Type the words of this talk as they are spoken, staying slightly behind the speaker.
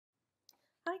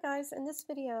Hi guys, in this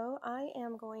video I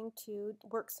am going to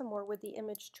work some more with the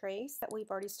image trace that we've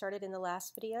already started in the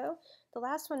last video. The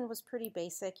last one was pretty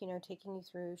basic, taking you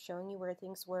through, showing you where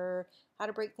things were, how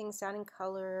to break things down in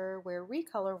color, where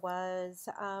Recolor was,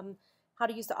 how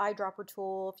to use the eyedropper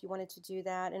tool if you wanted to do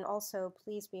that, and also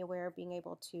please be aware of being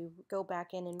able to go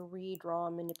back in and redraw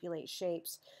and manipulate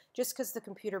shapes. Just because the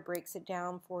computer breaks it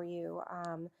down for you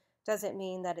doesn't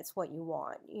mean that it's what you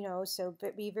want, so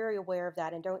be very aware of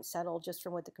that and don't settle just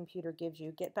from what the computer gives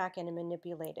you. Get back in and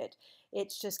manipulate it.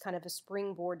 It's just kind of a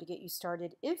springboard to get you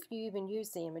started if you even use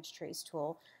the image trace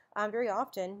tool. Very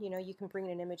often, you can bring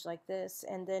in an image like this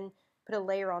and then put a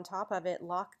layer on top of it,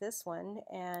 lock this one,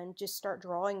 and just start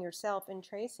drawing yourself and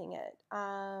tracing it.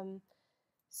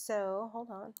 So hold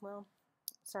on. Well,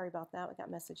 sorry about that. We got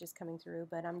messages coming through,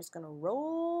 but I'm just going to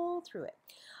roll through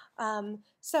it.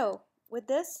 So with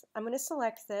this, I'm going to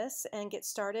select this and get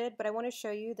started, but I want to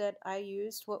show you that I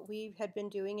used what we had been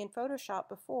doing in Photoshop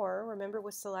before. Remember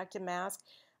with select and mask,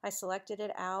 I selected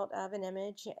it out of an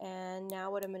image, and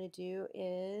now what I'm going to do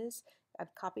is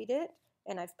I've copied it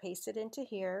and I've pasted into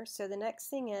here. So the next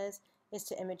thing is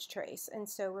to image trace. And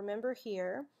so remember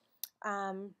here,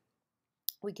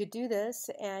 we could do this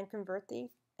and convert the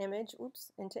image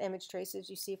into image traces.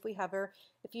 You see if we hover.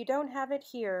 If you don't have it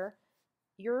here,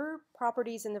 your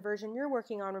properties in the version you're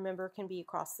working on, remember, can be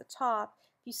across the top.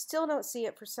 If you still don't see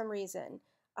it for some reason,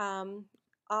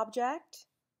 object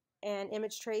and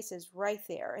image trace is right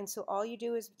there. And so all you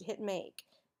do is hit make.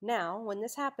 Now, when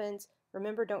this happens,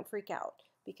 remember, don't freak out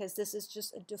because this is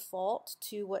just a default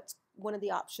to what one of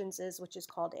the options is, which is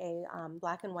called a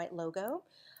black and white logo.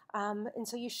 And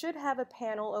so you should have a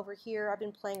panel over here. I've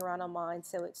been playing around on mine,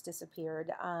 so it's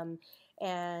disappeared.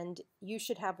 And you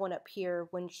should have one up here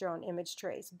when you're on image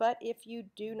trace. But if you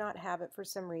do not have it for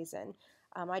some reason,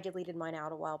 I deleted mine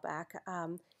out a while back,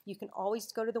 you can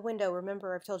always go to the window.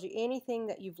 Remember, I've told you anything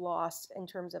that you've lost in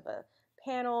terms of a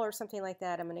panel or something like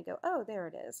that, I'm going to go, oh, there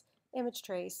it is, image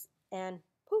trace, and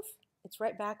poof, it's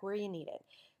right back where you need it.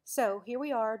 So here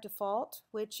we are, default,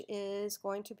 which is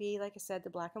going to be, like I said,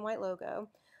 the black and white logo.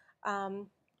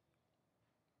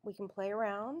 We can play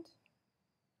around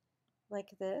like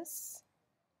this.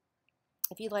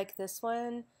 If you like this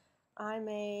one, I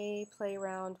may play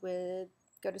around with,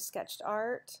 go to sketched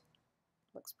art.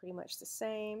 Looks pretty much the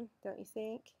same, don't you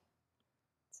think?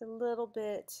 It's a little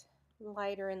bit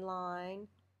lighter in line.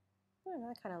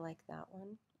 I kind of like that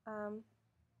one.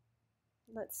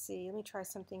 Let's see, let me try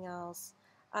something else.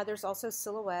 There's also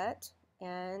silhouette,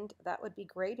 and that would be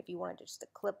great if you wanted just to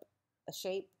clip a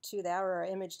shape to that or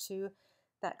an image to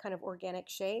that kind of organic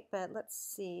shape. But let's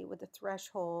see, with the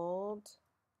threshold,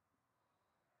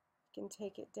 you can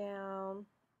take it down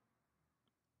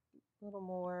a little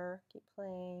more, keep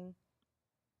playing,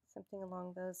 something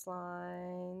along those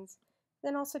lines.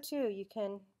 Then also too, you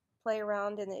can play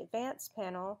around in the advanced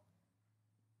panel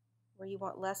where you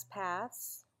want less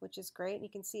paths, which is great. You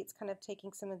can see it's kind of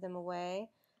taking some of them away.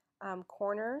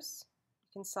 Corners,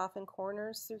 you can soften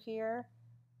corners through here,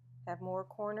 have more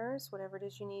corners, whatever it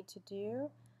is you need to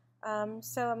do.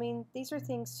 So I mean, these are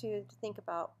things to think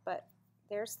about, but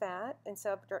there's that. And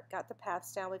so I've got the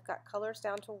paths down. We've got colors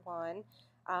down to 1,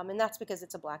 and that's because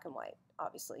it's a black and white,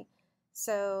 obviously.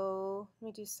 So let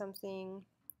me do something.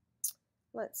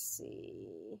 Let's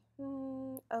see.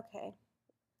 Okay.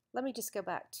 Let me just go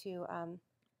back to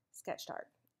sketched art,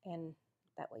 and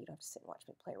that way you don't have to sit and watch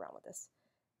me play around with this.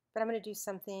 But I'm going to do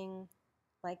something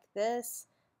like this.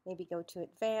 Maybe go to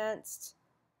advanced,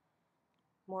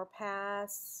 more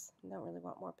paths. Don't really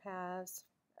want more paths,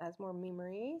 adds more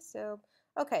memory. So,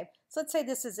 okay, so let's say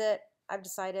this is it. I've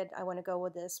decided I want to go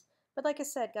with this. But like I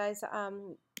said, guys,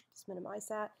 just minimize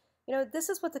that. This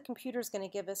is what the computer is going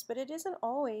to give us, but it isn't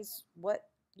always what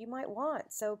you might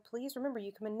want. So please remember,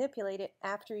 you can manipulate it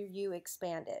after you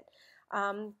expand it.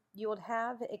 You will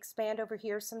have expand over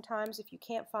here sometimes if you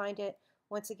can't find it.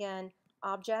 Once again,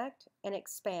 object and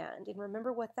expand. And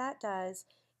remember what that does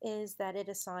is that it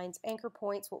assigns anchor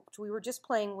points, which we were just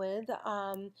playing with,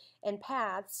 and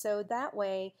paths. So that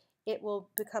way it will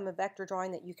become a vector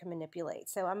drawing that you can manipulate.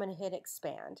 So I'm going to hit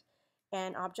expand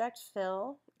and object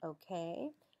fill. Okay.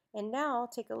 And now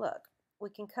take a look. We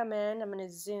can come in. I'm going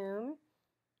to zoom.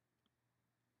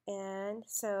 And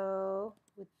so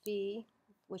with V,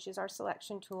 which is our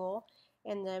selection tool,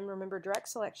 and then remember direct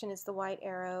selection is the white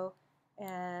arrow,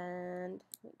 and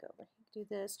let me go over here, do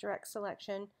this, direct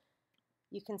selection.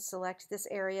 You can select this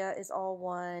area is all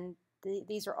one.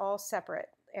 These are all separate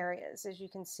areas, as you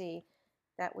can see,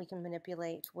 that we can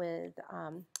manipulate with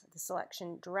the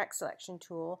selection, direct selection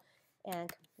tool.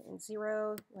 And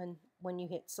 0, when you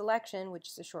hit selection,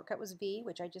 which the shortcut was V,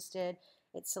 which I just did,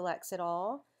 it selects it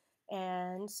all.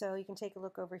 And so you can take a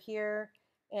look over here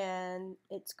and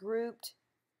it's grouped.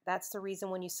 That's the reason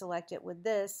when you select it with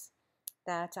this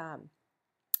that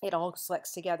it all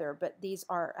selects together, but these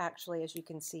are actually, as you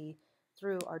can see,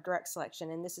 through our direct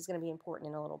selection, and this is going to be important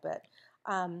in a little bit,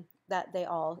 that they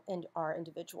all are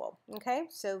individual. Okay,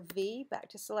 so V, back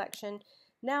to selection.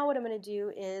 Now what I'm going to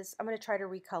do is I'm going to try to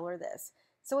recolor this.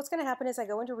 So what's going to happen is I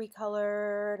go into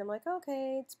recolor, and I'm like,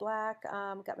 okay, it's black,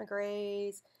 got my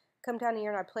grays, come down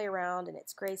here and I play around, and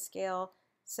it's grayscale.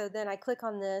 So then I click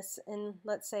on this, and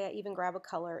let's say I even grab a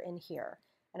color in here,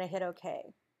 and I hit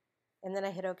OK, and then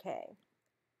I hit OK.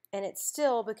 And it's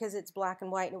still, because it's black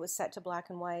and white and it was set to black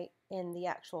and white in the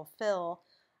actual fill,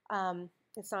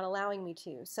 it's not allowing me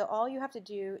to. So all you have to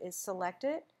do is select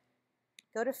it,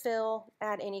 go to fill,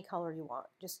 add any color you want.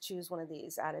 Just choose one of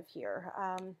these out of here.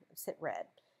 Just hit red.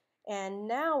 And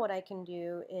now what I can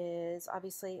do is,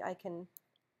 obviously I can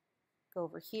go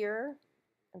over here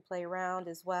and play around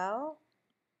as well.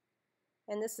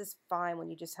 And this is fine when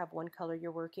you just have one color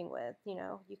you're working with. You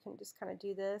know, you can just kind of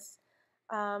do this.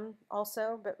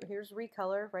 Also, but here's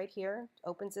recolor right here,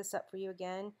 opens this up for you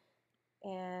again,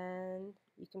 and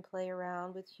you can play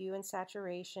around with hue and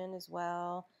saturation as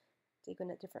well, take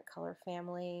in a different color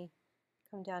family,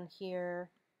 come down here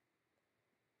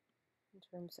in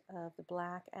terms of the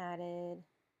black added,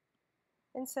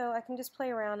 and so I can just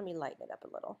play around and lighten it up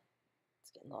a little.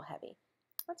 It's getting a little heavy.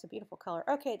 That's a beautiful color.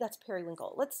 Okay, that's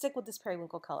periwinkle. Let's stick with this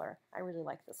periwinkle color. I really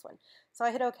like this one. So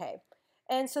I hit OK.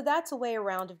 And so that's a way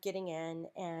around of getting in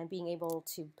and being able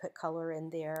to put color in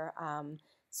there.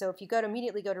 So if you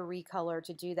immediately go to recolor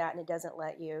to do that and it doesn't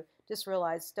let you, just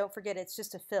realize, don't forget it's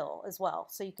just a fill as well.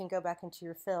 So you can go back into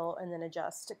your fill and then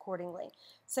adjust accordingly.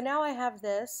 So now I have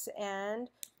this, and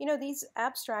you know, these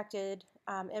abstracted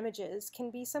images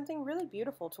can be something really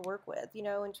beautiful to work with, you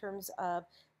know, in terms of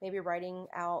maybe writing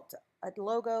out a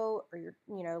logo or your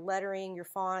lettering, your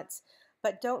fonts.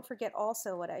 But don't forget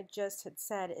also what I just had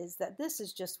said is that this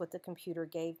is just what the computer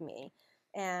gave me.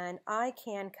 And I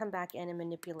can come back in and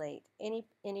manipulate any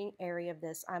area of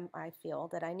this I feel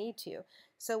that I need to.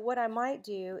 So what I might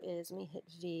do is, let me hit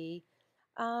V.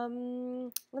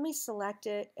 Let me select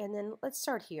it, and then let's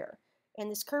start here. And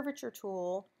this curvature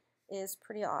tool is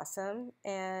pretty awesome.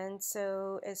 And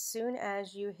so as soon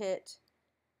as you hit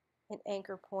an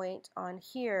anchor point on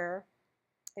here,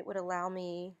 it would allow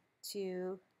me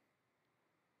to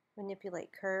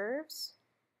manipulate curves.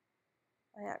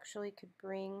 I actually could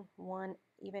bring one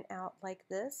even out like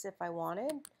this if I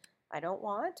wanted. I don't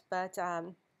want, but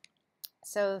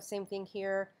so same thing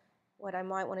here. What I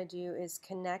might want to do is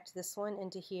connect this one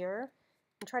into here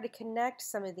and try to connect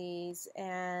some of these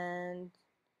and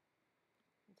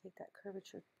take that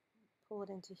curvature, pull it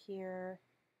into here,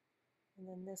 and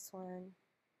then this one,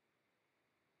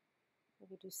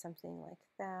 maybe do something like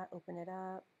that, open it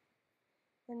up,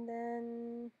 and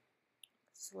then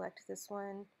select this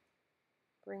one,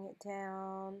 bring it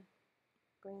down,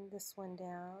 bring this one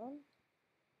down,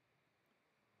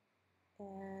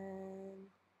 and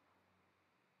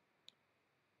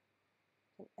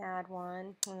you can add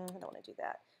one. I don't want to do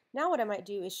that. Now what I might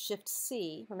do is Shift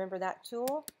C. Remember that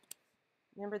tool?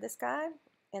 Remember this guy?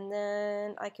 And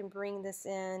then I can bring this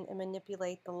in and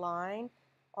manipulate the line.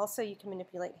 Also, you can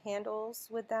manipulate handles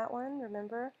with that one,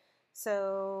 remember?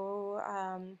 So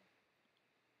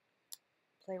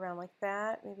play around like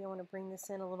that. Maybe I want to bring this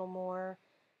in a little more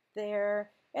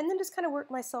there. And then just kind of work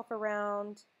myself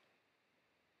around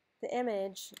the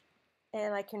image,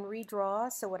 and I can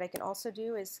redraw. So what I can also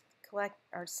do is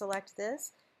select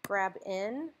this, grab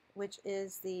in, which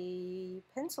is the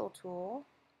pencil tool,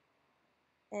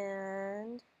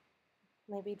 and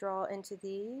maybe draw into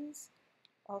these.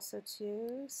 Also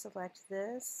to select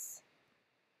this,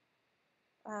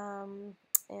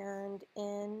 and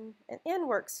in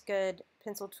works good,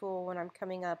 pencil tool, when I'm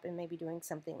coming up and maybe doing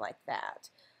something like that.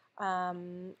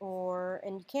 And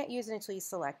you can't use it until you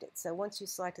select it. So once you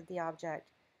selected the object,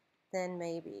 then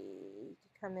maybe you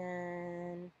come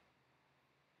in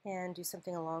and do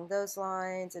something along those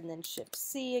lines, and then Shift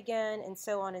C again, and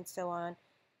so on and so on.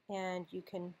 And you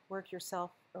can work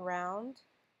yourself around.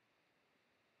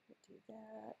 Do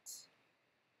that.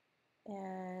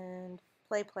 And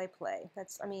play, play, play.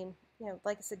 That's, I mean, you know,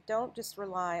 like I said, don't just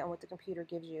rely on what the computer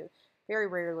gives you. Very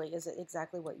rarely is it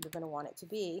exactly what you're going to want it to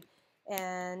be.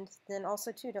 And then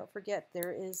also, too, don't forget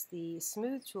there is the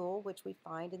smooth tool, which we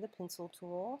find in the pencil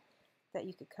tool, that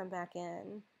you could come back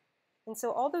in. And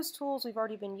so all those tools we've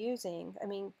already been using, I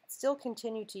mean, still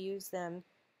continue to use them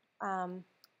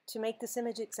to make this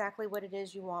image exactly what it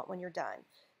is you want when you're done.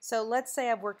 So let's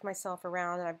say I've worked myself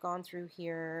around and I've gone through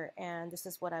here and this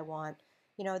is what I want.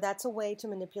 You know, that's a way to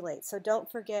manipulate. So don't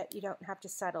forget, you don't have to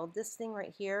settle. This thing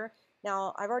right here,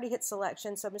 now I've already hit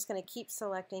selection, so I'm just going to keep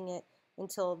selecting it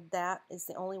until that is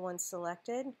the only one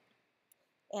selected.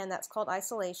 And that's called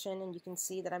isolation, and you can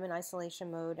see that I'm in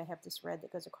isolation mode. I have this red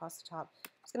that goes across the top.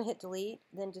 I'm just going to hit delete,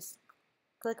 then just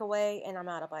click away, and I'm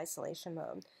out of isolation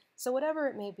mode. So whatever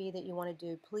it may be that you want to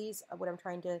do, please, what I'm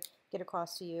trying to get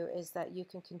across to you is that you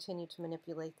can continue to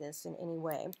manipulate this in any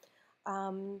way.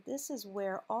 This is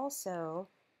where also,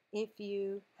 if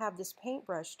you have this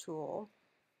paintbrush tool,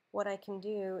 what I can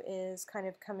do is kind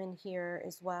of come in here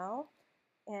as well,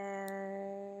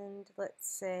 and let's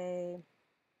say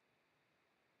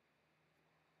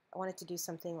I wanted to do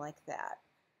something like that.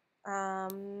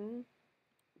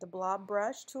 The blob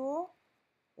brush tool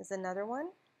is another one.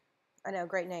 I know,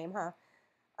 great name, huh?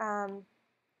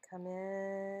 Come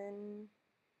in,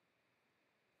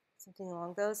 something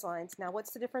along those lines. Now,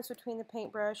 what's the difference between the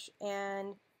paintbrush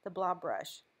and the blob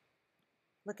brush?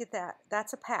 Look at that.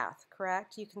 That's a path,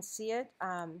 correct? You can see it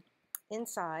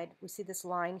inside. We see this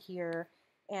line here,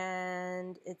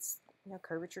 and it's, you know,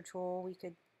 curvature tool. We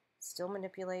could still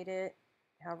manipulate it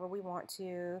however we want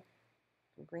to.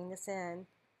 Bring this in.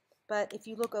 But if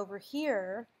you look over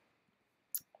here,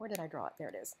 where did I draw it? There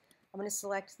it is. I'm going to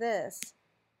select this,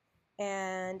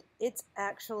 and it's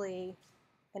actually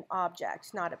an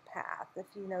object, not a path. If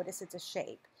you notice, it's a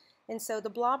shape. And so the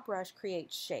blob brush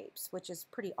creates shapes, which is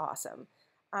pretty awesome.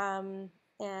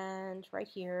 And right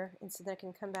here, and so then I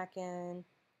can come back in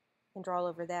and draw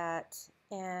over that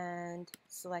and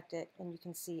select it, and you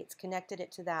can see it's connected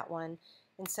it to that one,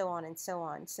 and so on and so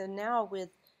on. So now with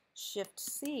Shift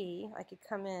C, I could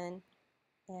come in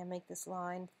and make this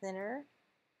line thinner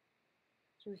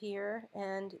through here,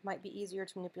 and it might be easier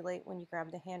to manipulate when you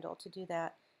grab the handle to do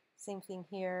that. Same thing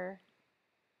here,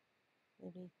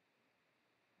 maybe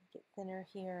make it thinner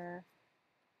here,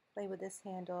 play with this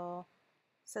handle.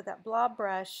 So that blob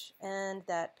brush and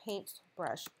that paint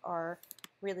brush are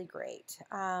really great,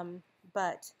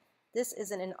 but this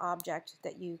isn't an object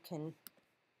that you can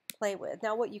play with.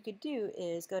 Now what you could do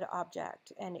is go to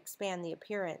Object and expand the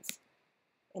appearance,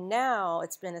 and now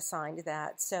it's been assigned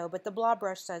that. So, but the blob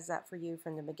brush does that for you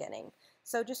from the beginning.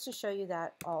 So just to show you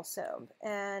that also,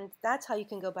 and that's how you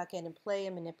can go back in and play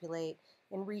and manipulate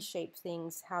and reshape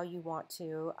things how you want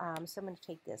to. So I'm going to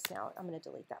take this now. I'm going to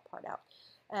delete that part out.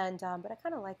 And but I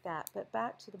kind of like that. But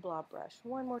back to the blob brush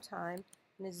one more time.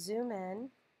 I'm going to zoom in,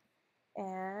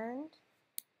 and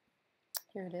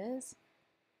here it is,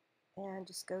 and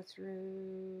just go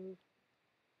through.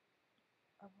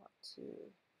 I want to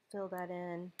fill that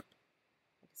in.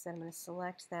 Like I said, I'm going to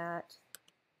select that,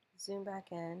 zoom back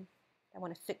in. I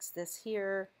want to fix this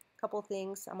here. A couple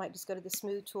things. I might just go to the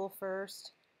smooth tool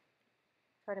first.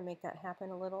 Try to make that happen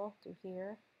a little through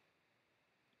here.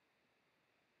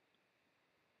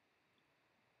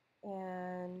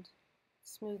 And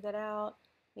smooth that out.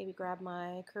 Maybe grab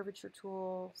my curvature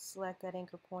tool, select that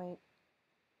anchor point,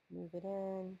 move it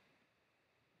in.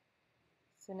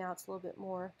 So now it's a little bit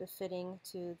more befitting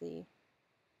to the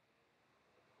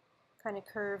kind of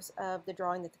curves of the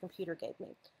drawing that the computer gave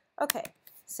me. Okay,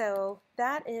 so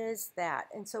that is that.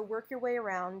 And so work your way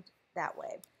around that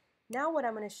way. Now what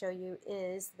I'm going to show you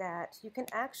is that you can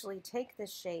actually take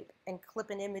this shape and clip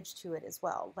an image to it as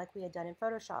well, like we had done in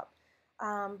Photoshop.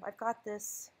 I've got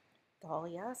this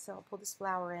dahlia, so I'll pull this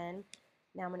flower in.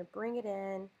 Now I'm going to bring it in.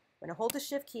 I'm going to hold the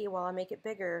Shift key while I make it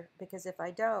bigger, because if I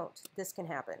don't, this can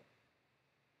happen.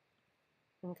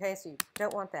 Okay, so you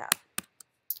don't want that.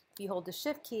 If you hold the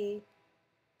Shift key,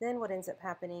 then what ends up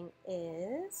happening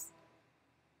is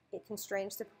it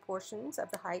constrains the proportions of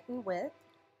the height and width,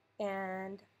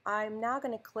 and I'm now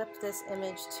going to clip this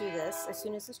image to this as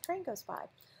soon as this train goes by.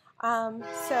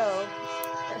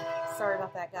 Sorry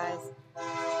about that, guys.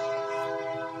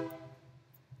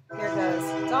 Here it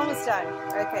goes. It's almost done.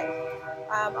 Okay.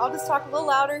 I'll just talk a little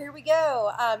louder. Here we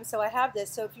go. So I have this.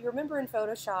 So if you remember in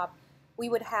Photoshop, we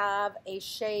would have a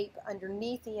shape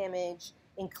underneath the image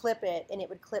and clip it, and it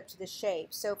would clip to the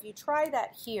shape. So if you try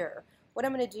that here, what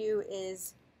I'm going to do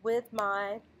is with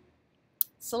my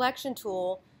selection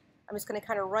tool, I'm just going to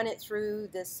kind of run it through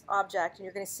this object, and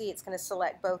you're going to see it's going to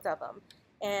select both of them.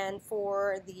 And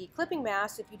for the clipping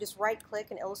mask, if you just right-click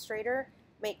in Illustrator,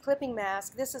 make clipping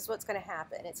mask, this is what's going to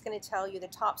happen. It's going to tell you the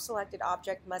top selected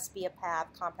object must be a path,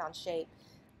 compound shape.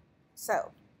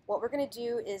 So what we're going to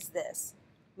do is this.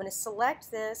 I'm going to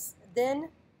select this, then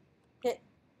hit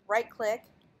right-click,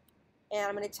 and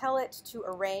I'm going to tell it to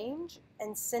arrange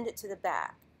and send it to the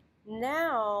back.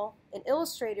 Now, in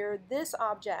Illustrator, this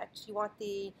object, you want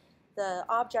the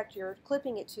object you're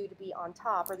clipping it to be on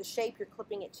top, or the shape you're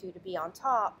clipping it to be on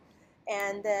top,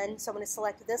 And then, so I'm going to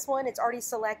select this one. It's already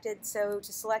selected, so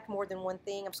to select more than one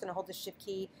thing, I'm just going to hold the Shift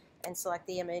key and select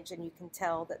the image, and you can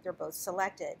tell that they're both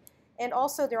selected. And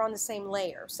also, they're on the same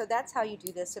layer. So that's how you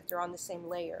do this if they're on the same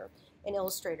layer in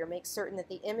Illustrator. Make certain that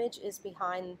the image is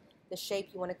behind the shape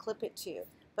you want to clip it to.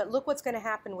 But look what's going to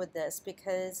happen with this,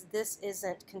 because this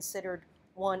isn't considered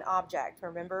one object.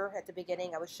 Remember at the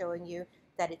beginning I was showing you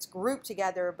that it's grouped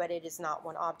together, but it is not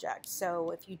one object.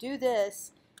 So if you do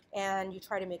this and you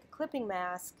try to make a clipping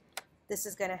mask, this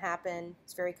is going to happen.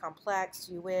 It's very complex.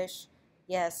 You wish,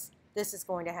 yes, this is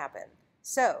going to happen.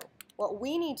 So what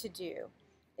we need to do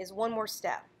is one more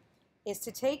step, is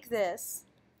to take this,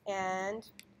 and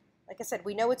like I said,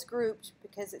 we know it's grouped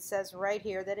because it says right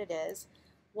here that it is.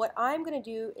 What I'm going to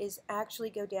do is actually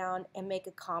go down and make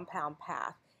a compound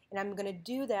path. And I'm going to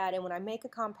do that, and when I make a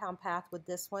compound path with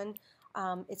this one,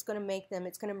 it's going to make them,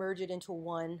 it's going to merge it into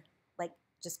one, like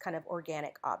just kind of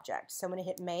organic object. So I'm going to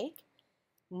hit make.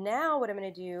 Now what I'm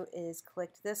going to do is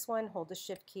click this one, hold the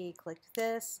Shift key, click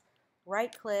this,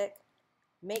 right click,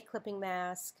 make clipping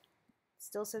mask.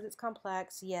 Still says it's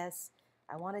complex. Yes,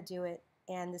 I want to do it,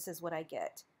 and this is what I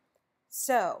get.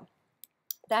 So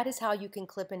that is how you can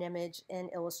clip an image in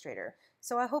Illustrator.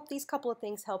 So I hope these couple of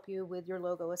things help you with your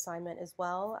logo assignment as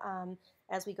well,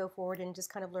 as we go forward and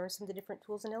just kind of learn some of the different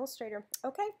tools in Illustrator.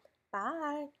 Okay,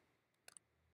 bye.